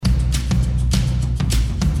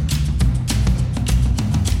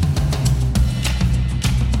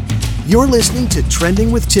You're listening to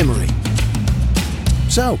Trending with Timmerie.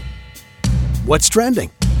 So, what's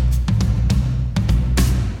trending?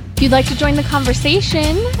 If you'd like to join the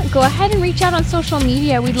conversation, go ahead and reach out on social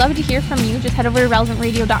media. We'd love to hear from you. Just head over to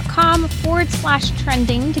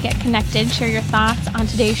relevantradio.com/trending to get connected, share your thoughts on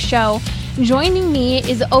today's show. Joining me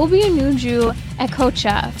is Obianuju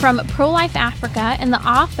Ekocha from Pro-Life Africa and the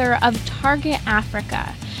author of Target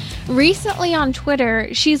Africa. Recently on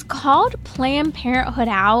Twitter, she's called Planned Parenthood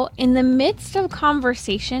out in the midst of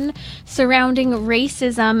conversation surrounding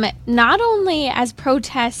racism, not only as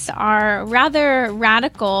protests are rather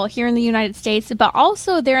radical here in the United States, but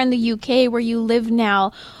also there in the UK where you live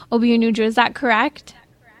now. Obianuju, is that correct?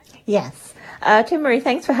 Yes. Timmerie,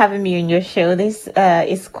 thanks for having me on your show. This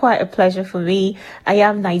is quite a pleasure for me. I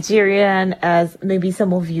am Nigerian, as maybe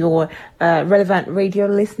some of your relevant radio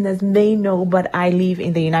listeners may know, but I live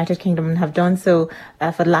in the United Kingdom and have done so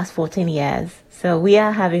for the last 14 years. So we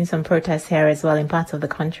are having some protests here as well in parts of the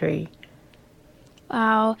country.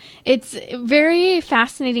 Wow. It's very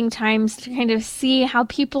fascinating times to kind of see how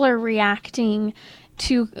people are reacting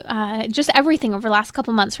to just everything over the last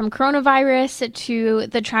couple months, from coronavirus to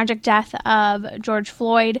the tragic death of George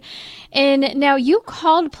Floyd. And now you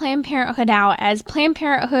called Planned Parenthood out, as Planned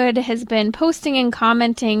Parenthood has been posting and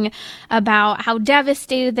commenting about how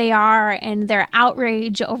devastated they are and their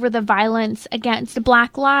outrage over the violence against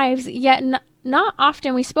Black lives, yet not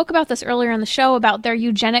often. We spoke about this earlier in the show about their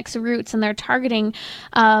eugenics roots and their targeting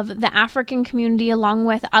of the African community along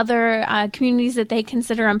with other communities that they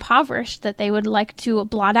consider impoverished that they would like to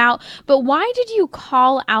blot out. But why did you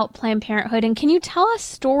call out Planned Parenthood? And can you tell us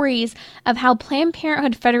stories of how Planned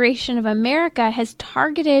Parenthood Federation of America has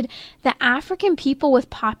targeted the African people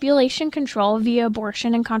with population control via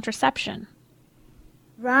abortion and contraception?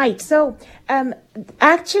 Right. So,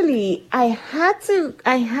 actually, I had to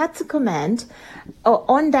comment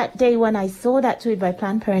on that day when I saw that tweet by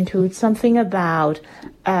Planned Parenthood, something about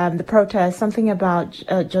the protest, something about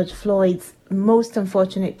George Floyd's most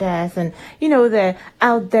unfortunate death, and they're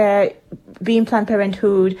out there being Planned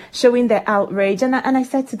Parenthood, showing their outrage, and I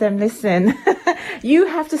said to them, listen, you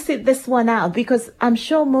have to sit this one out, because I'm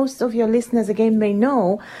sure most of your listeners again may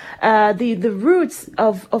know the roots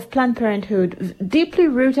of Planned Parenthood, deeply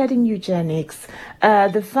rooted in eugenics.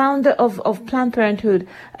 The founder of Planned Parenthood,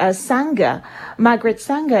 Margaret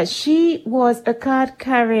Sanger, she was a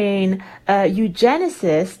card-carrying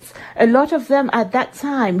eugenicists, a lot of them at that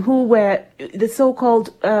time who were the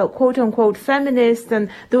so-called quote-unquote feminists and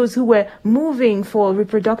those who were moving for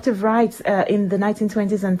reproductive rights in the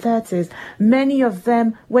 1920s and 30s. Many of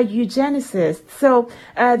them were eugenicists. So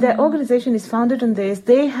their organization is founded on this.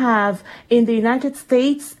 They have, in the United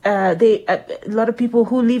States, a lot of people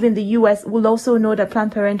who live in the U.S. will also know that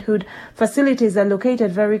Planned Parenthood facilities are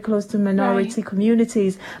located very close to minority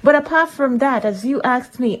communities. But apart from that, as you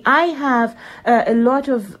asked me, I have a lot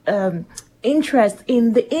of interest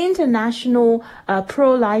in the international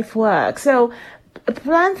pro-life work. So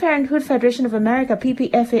Planned Parenthood Federation of America,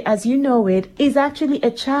 PPFA, as you know it, is actually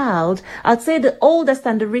a child, I'd say the oldest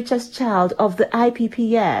and the richest child of the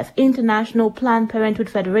IPPF, International Planned Parenthood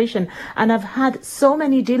Federation. And I've had so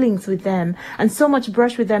many dealings with them and so much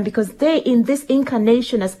brush with them, because they, in this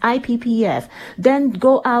incarnation as IPPF, then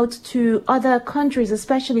go out to other countries,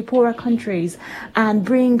 especially poorer countries, and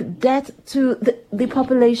bring death to the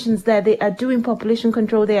populations there. They are doing population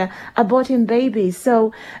control. They are aborting babies.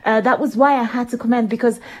 So that was why I had to comment,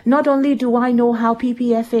 because not only do I know how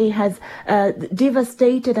PPFA has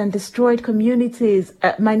devastated and destroyed communities,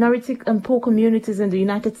 minority and poor communities in the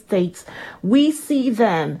United States, we see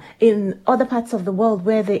them in other parts of the world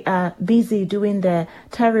where they are busy doing their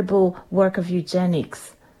terrible work of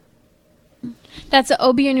eugenics. That's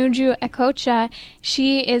Obianuju Ekocha.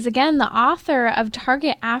 She is, again, the author of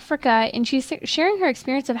Target Africa, and she's sharing her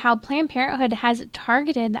experience of how Planned Parenthood has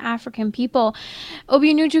targeted the African people.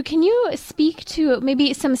 Obianuju, can you speak to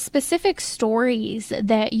maybe some specific stories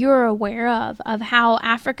that you're aware of how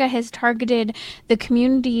Africa has targeted the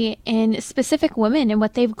community and specific women and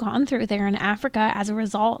what they've gone through there in Africa as a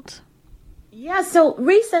result? Yeah, so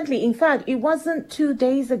recently, in fact, it wasn't 2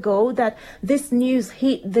 days ago that this news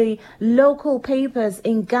hit the local papers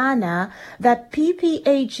in Ghana that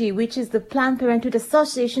PPAG, which is the Planned Parenthood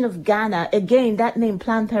Association of Ghana, again, that name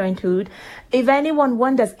Planned Parenthood, if anyone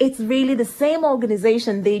wonders, it's really the same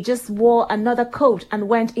organization. They just wore another coat and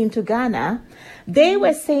went into Ghana. They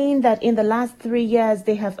were saying that in the last 3 years,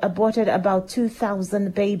 they have aborted about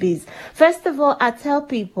 2,000 babies. First of all, I tell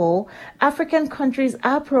people, African countries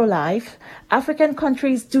are pro-life. African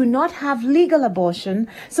countries do not have legal abortion.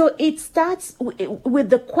 So it starts with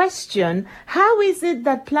the question, how is it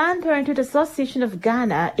that Planned Parenthood Association of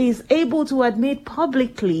Ghana is able to admit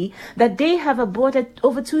publicly that they have aborted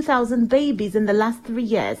over 2,000 babies in the last 3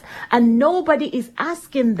 years? And nobody is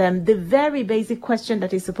asking them the very basic question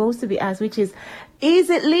that is supposed to be asked, which is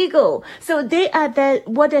it legal? So they are there.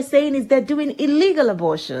 What they're saying is they're doing illegal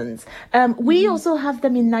abortions. We also have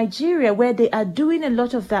them in Nigeria where they are doing a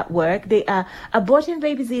lot of that work. They are aborting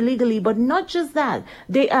babies illegally, but not just that.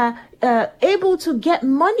 They are able to get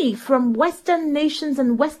money from Western nations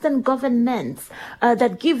and Western governments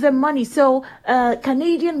that give them money. So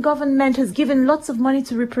Canadian government has given lots of money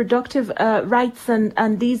to reproductive rights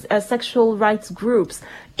and these sexual rights groups,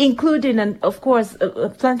 including, and of course,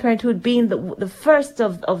 Planned Parenthood being the first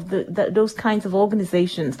of those kinds of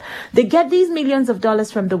organizations. They get these millions of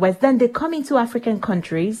dollars from the West. Then they come into African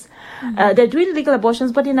countries. They're doing legal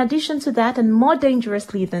abortions, but in addition to that, and more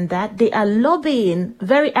dangerously than that, they are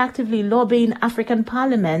very actively lobbying African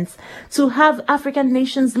parliaments to have African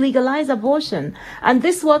nations legalize abortion. And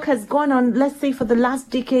this work has gone on, let's say, for the last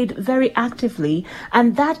decade very actively.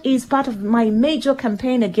 And that is part of my major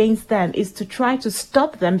campaign against them, is to try to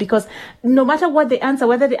stop them, because no matter what they answer,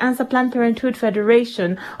 whether they answer Planned Parenthood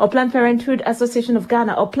Federation or Planned Parenthood Association of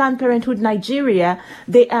Ghana or Planned Parenthood Nigeria,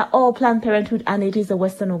 they are all Planned Parenthood, and it is a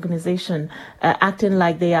Western organization acting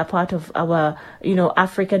like they are part of our,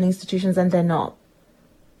 African institutions, and they're not.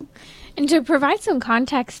 And to provide some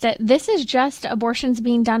context, this is just abortions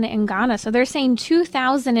being done in Ghana. So they're saying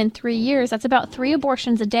 2,000 in 3 years. That's about 3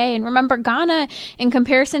 abortions a day. And remember, Ghana, in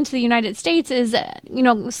comparison to the United States, is,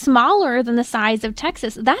 smaller than the size of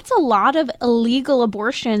Texas. That's a lot of illegal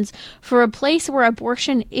abortions for a place where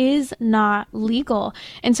abortion is not legal.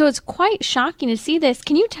 And so it's quite shocking to see this.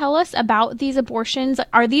 Can you tell us about these abortions?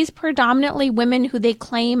 Are these predominantly women who they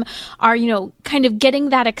claim are, kind of getting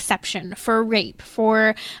that exception for rape,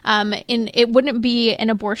 for it wouldn't be an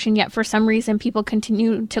abortion yet. For some reason, people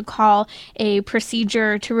continue to call a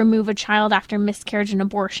procedure to remove a child after miscarriage an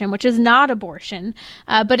abortion, which is not abortion.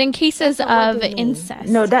 But in cases of incest.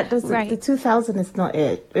 No, that doesn't. Right. The 2000 is not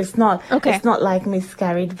it. It's not. Okay. It's not like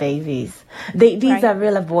miscarried babies. These are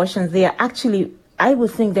real abortions. They are actually, I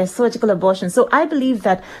would think, they're surgical abortions. So I believe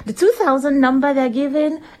that the 2,000 number they're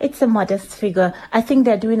giving, it's a modest figure. I think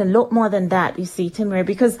they're doing a lot more than that, you see, Timur,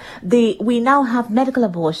 because we now have medical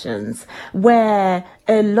abortions where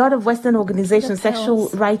a lot of Western organizations, sexual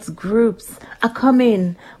rights groups, are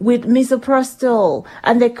coming with misoprostol,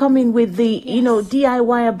 and they're coming with the,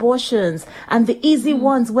 DIY abortions and the easy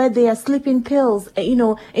ones where they are slipping pills,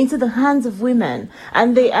 into the hands of women,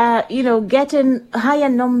 and they are, getting higher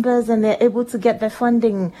numbers, and they're able to get their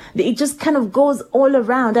funding. It just kind of goes all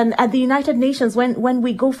around. And at the United Nations, when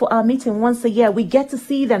we go for our meeting once a year, we get to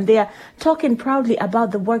see them. They are talking proudly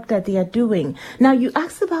about the work that they are doing. Now, you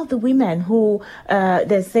asked about the women who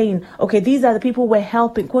they're saying, okay, these are the people we're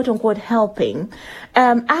helping, quote unquote, helping.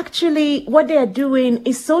 Actually, what they are doing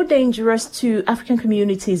is so dangerous to African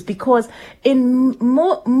communities, because in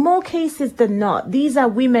more cases than not, these are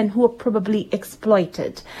women who are probably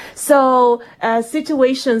exploited. So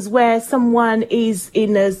situations where someone is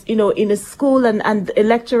in a school and a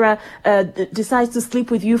lecturer decides to sleep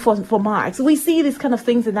with you for marks. We see these kind of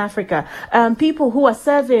things in Africa. People who are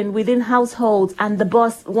serving within households and the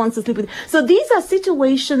boss wants to sleep with. So these are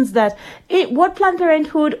situations that what Planned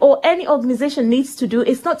Parenthood or any organization needs to do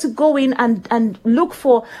is not to go in and look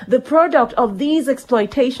for the product of these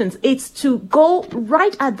exploitations. It's to go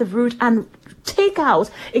right at the root and take out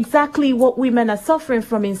exactly what women are suffering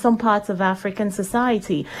from in some parts of African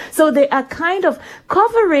society. So they are kind of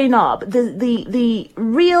covering up the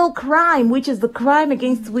real crime, which is the crime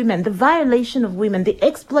against women, the violation of women, the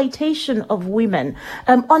exploitation of women,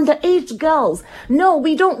 underage girls. No,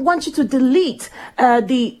 we don't want you to delete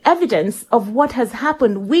the evidence of what has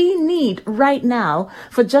happened. We need right now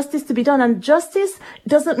for justice to be done. And justice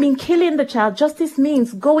doesn't mean killing the child. Justice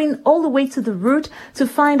means going all the way to the root to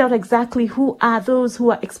find out exactly who are those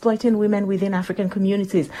who are exploiting women within African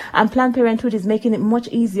communities. And Planned Parenthood is making it much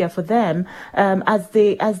easier for them as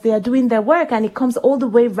they are doing their work. And it comes all the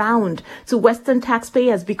way round to Western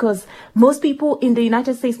taxpayers, because most people in the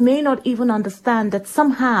United States may not even understand that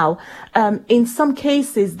somehow, in some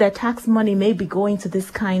cases, their tax money may be going to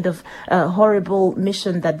this kind of horrible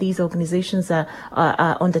mission that these organizations are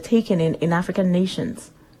undertaking in African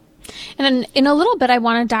nations. And in a little bit, I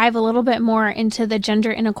want to dive a little bit more into the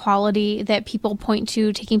gender inequality that people point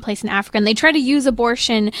to taking place in Africa. And they try to use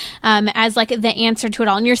abortion as like the answer to it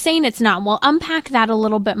all. And you're saying it's not. Well, unpack that a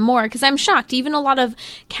little bit more, because I'm shocked. Even a lot of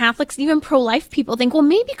Catholics, even pro-life people think, well,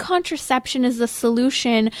 maybe contraception is the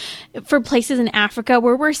solution for places in Africa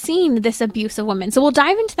where we're seeing this abuse of women. So we'll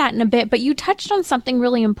dive into that in a bit. But you touched on something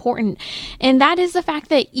really important. And that is the fact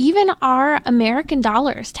that even our American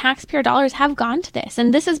dollars, taxpayer dollars, have gone to this.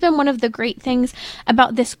 And this has been one of the great things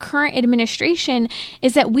about this current administration,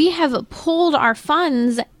 is that we have pulled our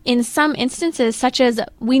funds in some instances, such as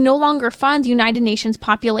we no longer fund the United Nations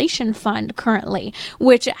Population Fund currently,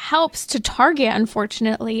 which helps to target,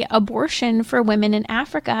 unfortunately, abortion for women in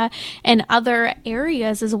Africa and other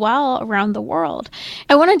areas as well around the world.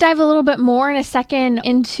 I want to dive a little bit more in a second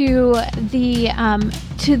into the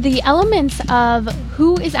elements of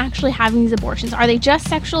who is actually having these abortions. Are they just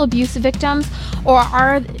sexual abuse victims, or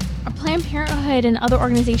are Planned Parenthood and other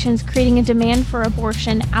organizations creating a demand for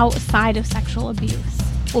abortion outside of sexual abuse?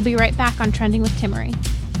 We'll be right back on Trending with Timmerie.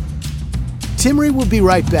 Timmerie will be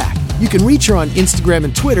right back. You can reach her on Instagram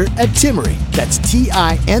and Twitter at Timmerie. That's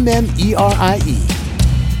TIMMERIE.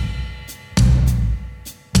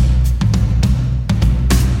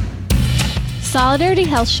 Solidarity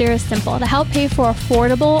Health Share is simple to help pay for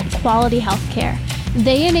affordable, quality health care.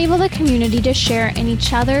 They enable the community to share in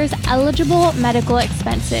each other's eligible medical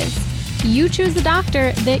expenses. You choose the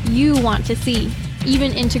doctor that you want to see.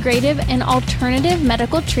 Even integrative and alternative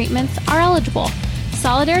medical treatments are eligible.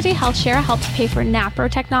 Solidarity Health Share helps pay for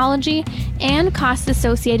NAPRO technology and costs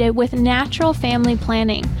associated with natural family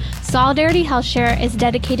planning. Solidarity Health Share is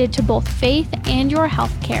dedicated to both faith and your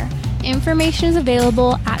health care. Information is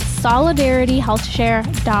available at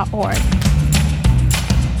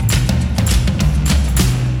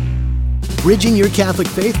solidarityhealthshare.org. Bridging your Catholic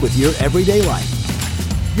faith with your everyday life.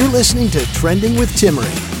 You're listening to Trending with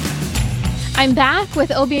Timmerie. I'm back with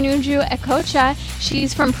Obianuju Ekocha.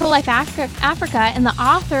 She's from Pro-Life Africa and the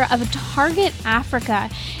author of Target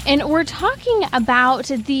Africa. And we're talking about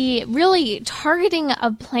the really targeting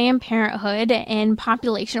of Planned Parenthood and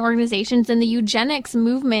population organizations and the eugenics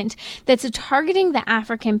movement that's targeting the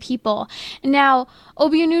African people. Now,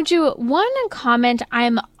 Obianuju, one comment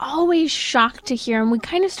I'm always shocked to hear, and we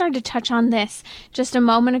kind of started to touch on this just a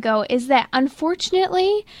moment ago, is that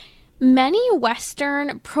unfortunately, many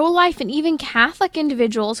Western, pro-life, and even Catholic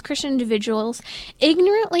individuals, Christian individuals,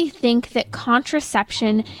 ignorantly think that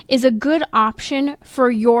contraception is a good option for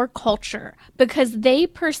your culture because they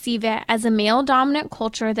perceive it as a male-dominant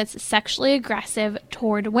culture that's sexually aggressive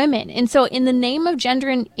toward women. And so in the name of gender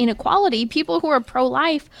inequality, people who are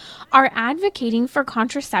pro-life are advocating for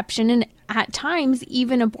contraception and at times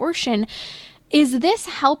even abortion. Is this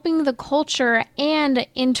helping the culture? And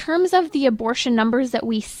in terms of the abortion numbers that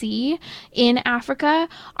we see in Africa,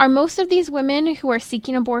 are most of these women who are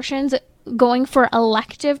seeking abortions going for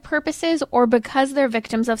elective purposes or because they're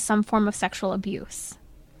victims of some form of sexual abuse?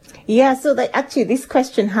 Yeah, so actually this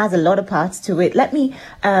question has a lot of parts to it. Let me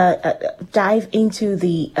dive into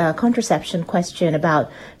the contraception question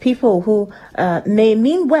about people who may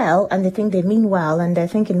mean well, and they think they mean well, and they're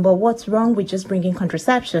thinking, well, what's wrong with just bringing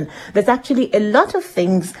contraception? There's actually a lot of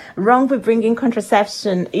things wrong with bringing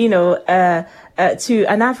contraception, to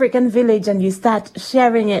an African village, and you start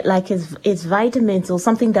sharing it like it's vitamins or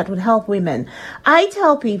something that would help women. I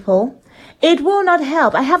tell people it will not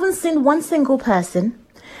help. I haven't seen one single person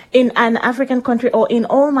in an African country, or in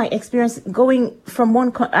all my experience going from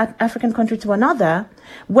one African country to another,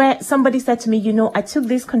 where somebody said to me, I took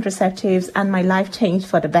these contraceptives and my life changed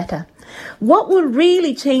for the better. What will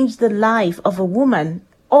really change the life of a woman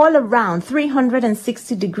all around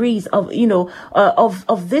 360 degrees of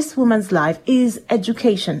this woman's life is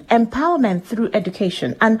education, empowerment through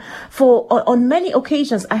education. And on many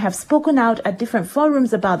occasions, I have spoken out at different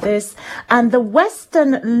forums about this, and the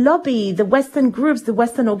Western lobby, the Western groups, the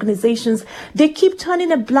Western organizations, they keep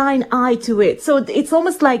turning a blind eye to it. So it's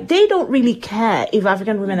almost like they don't really care if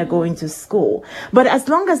African women are going to school. But as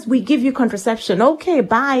long as we give you contraception, okay,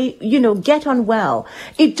 bye, get on well.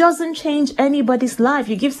 It doesn't change anybody's life.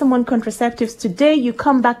 You give someone contraceptives today, you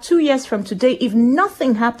come back 2 years from today, if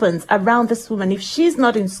nothing happens around this woman, if she's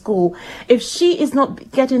not in school, if she is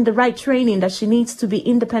not getting the right training that she needs to be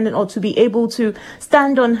independent or to be able to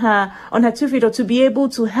stand on her 2 feet or to be able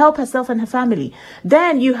to help herself and her family,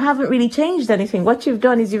 then you haven't really changed anything. What you've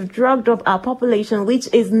done is you've drugged up our population, which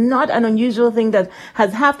is not an unusual thing that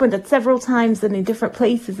has happened at several times and in different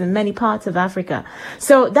places in many parts of Africa.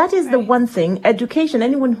 So that is the one thing. Education,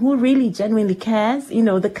 anyone who really genuinely cares,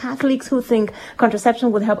 the Catholics who think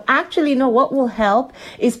contraception would help, actually, what will help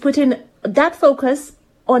is putting that focus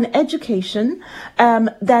on education,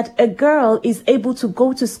 that a girl is able to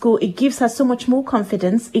go to school. It gives her so much more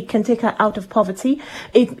confidence. It can take her out of poverty.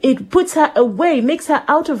 It puts her away, makes her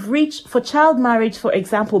out of reach for child marriage, for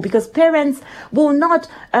example, because parents will not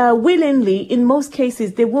willingly, in most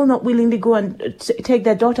cases, they will not willingly go and take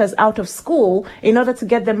their daughters out of school in order to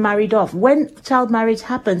get them married off. When child marriage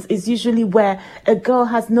happens is usually where a girl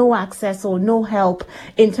has no access or no help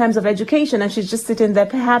in terms of education, and she's just sitting there.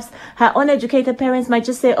 Perhaps her uneducated parents might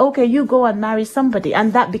just say, okay, you go and marry somebody,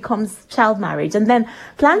 and that becomes child marriage. And then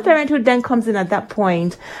Planned Parenthood then comes in at that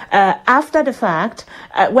point, after the fact,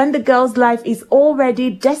 when the girl's life is already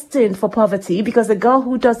destined for poverty, because a girl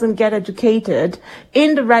who doesn't get educated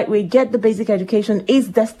in the right way, get the basic education, is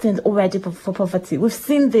destined already for poverty. We've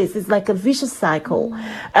seen this. It's like a vicious cycle.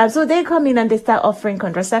 So they come in and they start offering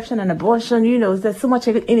contraception and abortion. You know, there's so much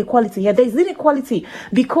inequality here. There's inequality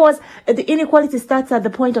because the inequality starts at the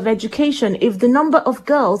point of education. If the number of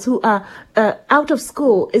girls who are out of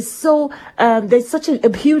school is so, there's such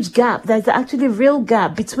a huge gap. There's actually a real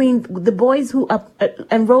gap between the boys who are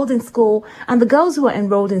enrolled in school and the girls who are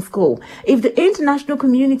enrolled in school. If the international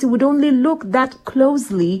community would only look that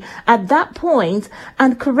closely at that point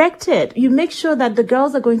and correct it, you make sure that the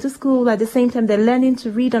girls are going to school at the same time they're learning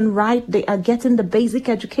to read and write, they are getting the basic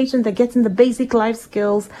education, they're getting the basic life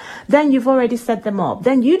skills, then you've already set them up.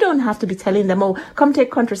 Then you don't have to be telling them, oh, come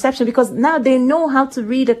take contraception, because now they know how to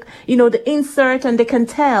read, the insert, and they can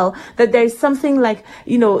tell that there is something like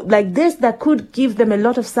this that could give them a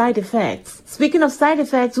lot of side effects. Speaking of side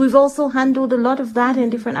effects, we've also handled a lot of that in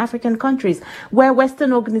different African countries where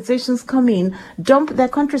Western organizations come in, dump their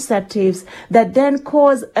contraceptives that then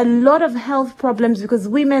cause a lot of health problems because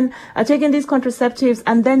women are taking these contraceptives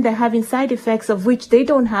and then they're having side effects of which they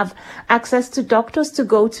don't have access to doctors to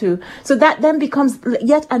go to. So that then becomes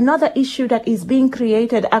yet another issue that is being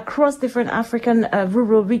created across different African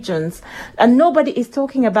rural regions. And nobody is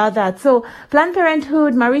talking about that. So Planned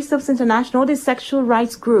Parenthood, Marie Stopes International, all these sexual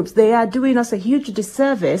rights groups, they are doing us a huge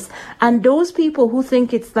disservice. And those people who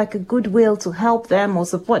think it's like a goodwill to help them or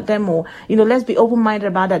support them or, let's be open-minded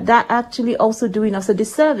about it, that actually also doing us a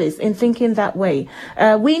disservice in thinking that way.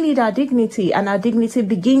 We need our dignity, and our dignity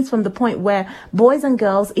begins from the point where boys and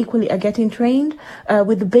girls equally are getting trained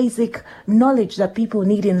with the basic knowledge that people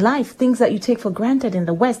need in life, things that you take for granted in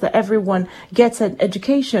the West, that everyone gets an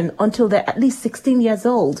education until they're at least 16 years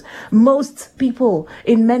old. Most people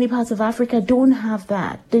in many parts of Africa don't have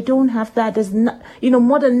that. They don't have that. There's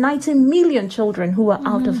more than 90 million children who are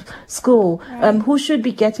out of school, who should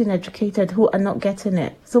be getting educated, who are not getting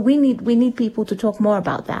it. So we need people to talk more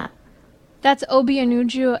about that. That's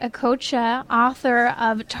Obianuju Okocha, author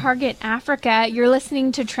of Target Africa. You're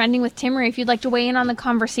listening to Trending with Timmerie. If you'd like to weigh in on the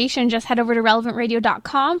conversation, just head over to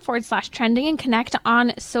relevantradio.com/trending and connect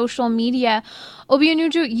on social media.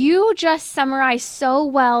 Obianuju, you just summarized so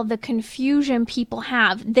well the confusion people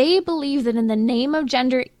have. They believe that in the name of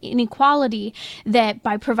gender inequality, that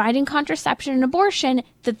by providing contraception and abortion,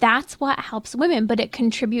 that's what helps women, but it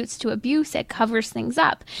contributes to abuse. It covers things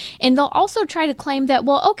up. And they'll also try to claim that,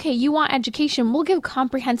 well, okay, you want education, we'll give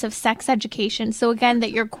comprehensive sex education. So again,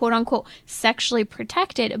 that you're quote unquote sexually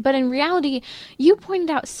protected. But in reality, you pointed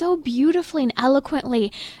out so beautifully and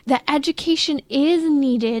eloquently that education is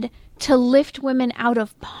needed to lift women out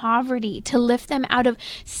of poverty, to lift them out of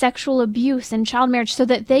sexual abuse and child marriage so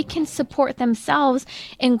that they can support themselves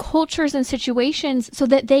in cultures and situations so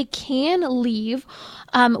that they can leave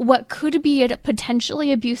what could be a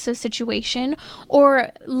potentially abusive situation or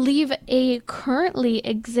leave a currently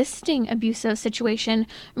existing abusive situation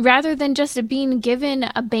rather than just being given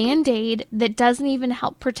a Band-Aid that doesn't even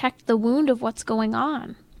help protect the wound of what's going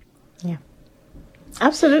on. Yeah.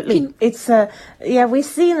 Absolutely. It's we've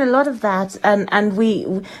seen a lot of that, and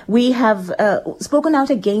we have spoken out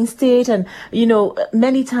against it, and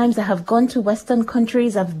many times I have gone to Western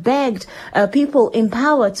countries, I've begged people in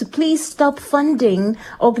power to please stop funding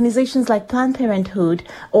organizations like Planned Parenthood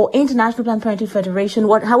or International Planned Parenthood Federation,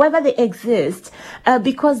 however they exist,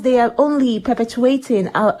 because they are only perpetuating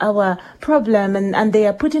our problem, and they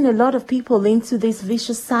are putting a lot of people into this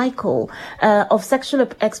vicious cycle of sexual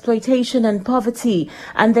exploitation and poverty.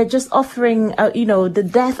 And they're just offering, the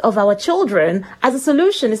death of our children as a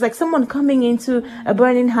solution. It's like someone coming into a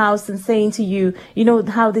burning house and saying to you,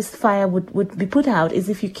 how this fire would be put out is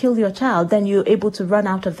if you kill your child, then you're able to run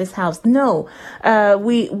out of this house. No,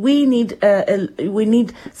 we need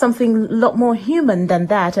something a lot more human than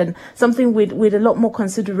that, and something with a lot more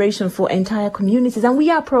consideration for entire communities. And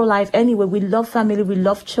we are pro-life anyway. We love family, we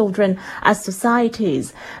love children as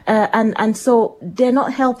societies, and so they're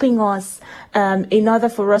not helping us in order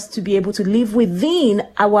for us to be able to live within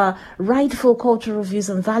our rightful cultural views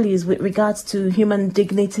and values with regards to human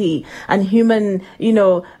dignity and human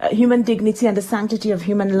dignity and the sanctity of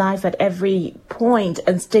human life at every point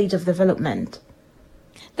and stage of development.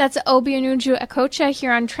 That's Obianuju Okocha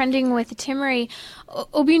here on Trending with Timmerie.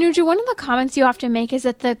 Obianuju, one of the comments you often make is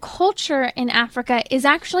that the culture in Africa is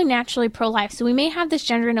actually naturally pro-life. So we may have this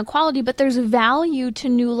gender inequality, but there's value to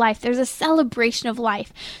new life. There's a celebration of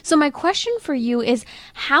life. So my question for you is,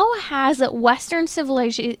 how has Western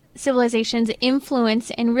civilization's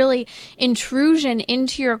influence and really intrusion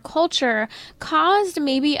into your culture caused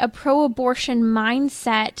maybe a pro-abortion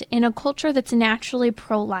mindset in a culture that's naturally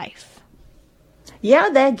pro-life? Yeah,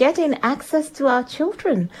 they're getting access to our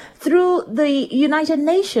children through the United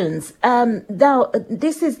Nations. Now,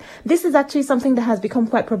 this is actually something that has become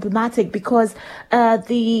quite problematic because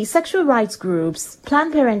the sexual rights groups,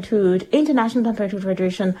 Planned Parenthood, International Planned Parenthood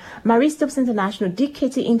Federation, Marie Stopes International, Dick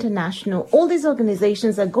Kitty International, all these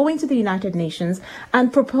organizations are going to the United Nations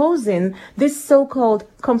and proposing this so-called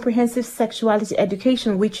comprehensive sexuality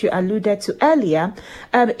education, which you alluded to earlier.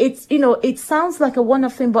 It sounds like a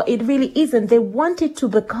one-off thing, but it really isn't. They want it to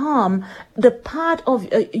become the part of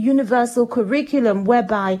a universal curriculum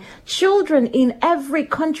whereby children in every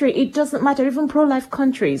country, it doesn't matter, even pro-life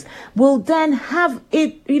countries, will then have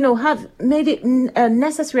it, have made it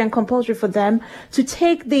necessary and compulsory for them to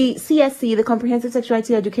take the CSE, the Comprehensive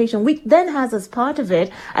Sexuality Education, which then has as part of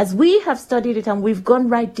it, as we have studied it and we've gone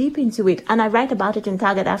right deep into it, and I write about it in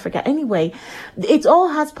Target Africa anyway, it all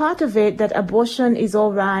has part of it that abortion is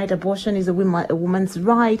all right, abortion is a woman's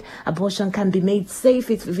right, abortion can be made safe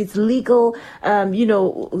if it's legal,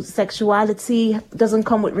 sexuality doesn't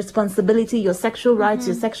come with responsibility, your sexual rights,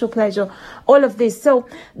 your sexual pleasure, all of this. So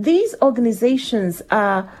these organizations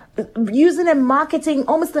are using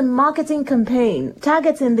almost a marketing campaign,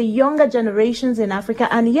 targeting the younger generations in Africa.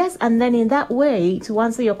 And then in that way, to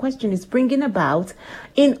answer your question, is bringing about,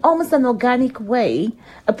 in almost an organic way,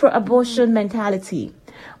 a pro-abortion mentality.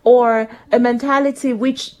 Or a mentality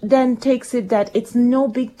which then takes it that it's no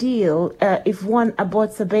big deal if one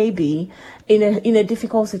aborts a baby in a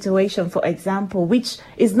difficult situation, for example, which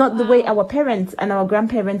is not the way our parents and our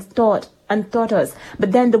grandparents taught us.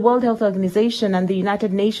 But then the World Health Organization and the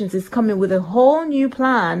United Nations is coming with a whole new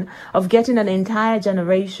plan of getting an entire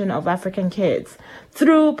generation of African kids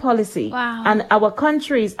through policy. Wow. And our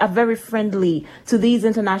countries are very friendly to these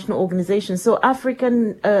international organizations. So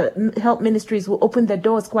African health ministries will open their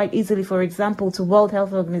doors quite easily, for example, to World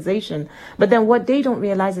Health Organization. But then what they don't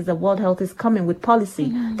realize is that World Health is coming with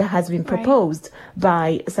policy that has been proposed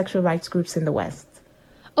by sexual rights groups in the West.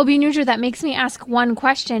 Obianuju, that makes me ask one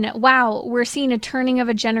question. Wow, we're seeing a turning of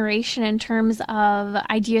a generation in terms of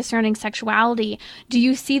ideas surrounding sexuality. Do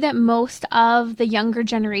you see that most of the younger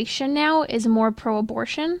generation now is more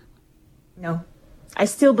pro-abortion? No. I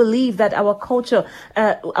still believe that our culture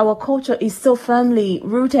is so firmly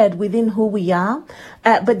rooted within who we are.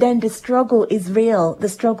 But then the struggle is real.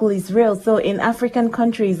 So in African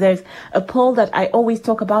countries, there's a poll that I always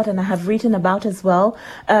talk about and I have written about as well,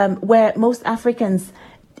 where most Africans,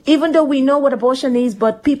 even though we know what abortion is,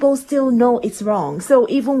 but people still know it's wrong. So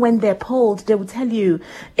even when they're polled, they will tell you,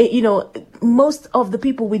 most of the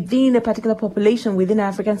people within a particular population, within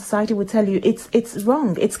African society will tell you it's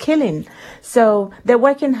wrong, it's killing. So they're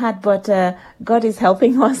working hard, but God is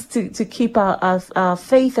helping us to keep our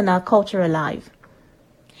faith and our culture alive.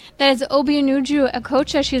 That is Obianuju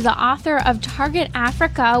Okocha. She's the author of Target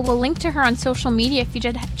Africa. We'll link to her on social media if you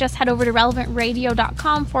just head over to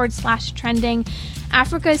relevantradio.com/trending.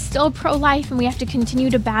 Africa is still pro-life, and we have to continue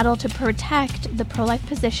to battle to protect the pro-life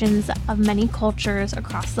positions of many cultures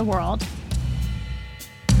across the world.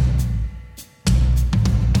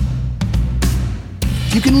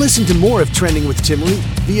 You can listen to more of Trending with Timmerie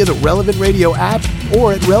via the Relevant Radio app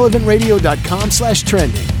or at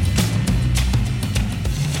relevantradio.com/trending.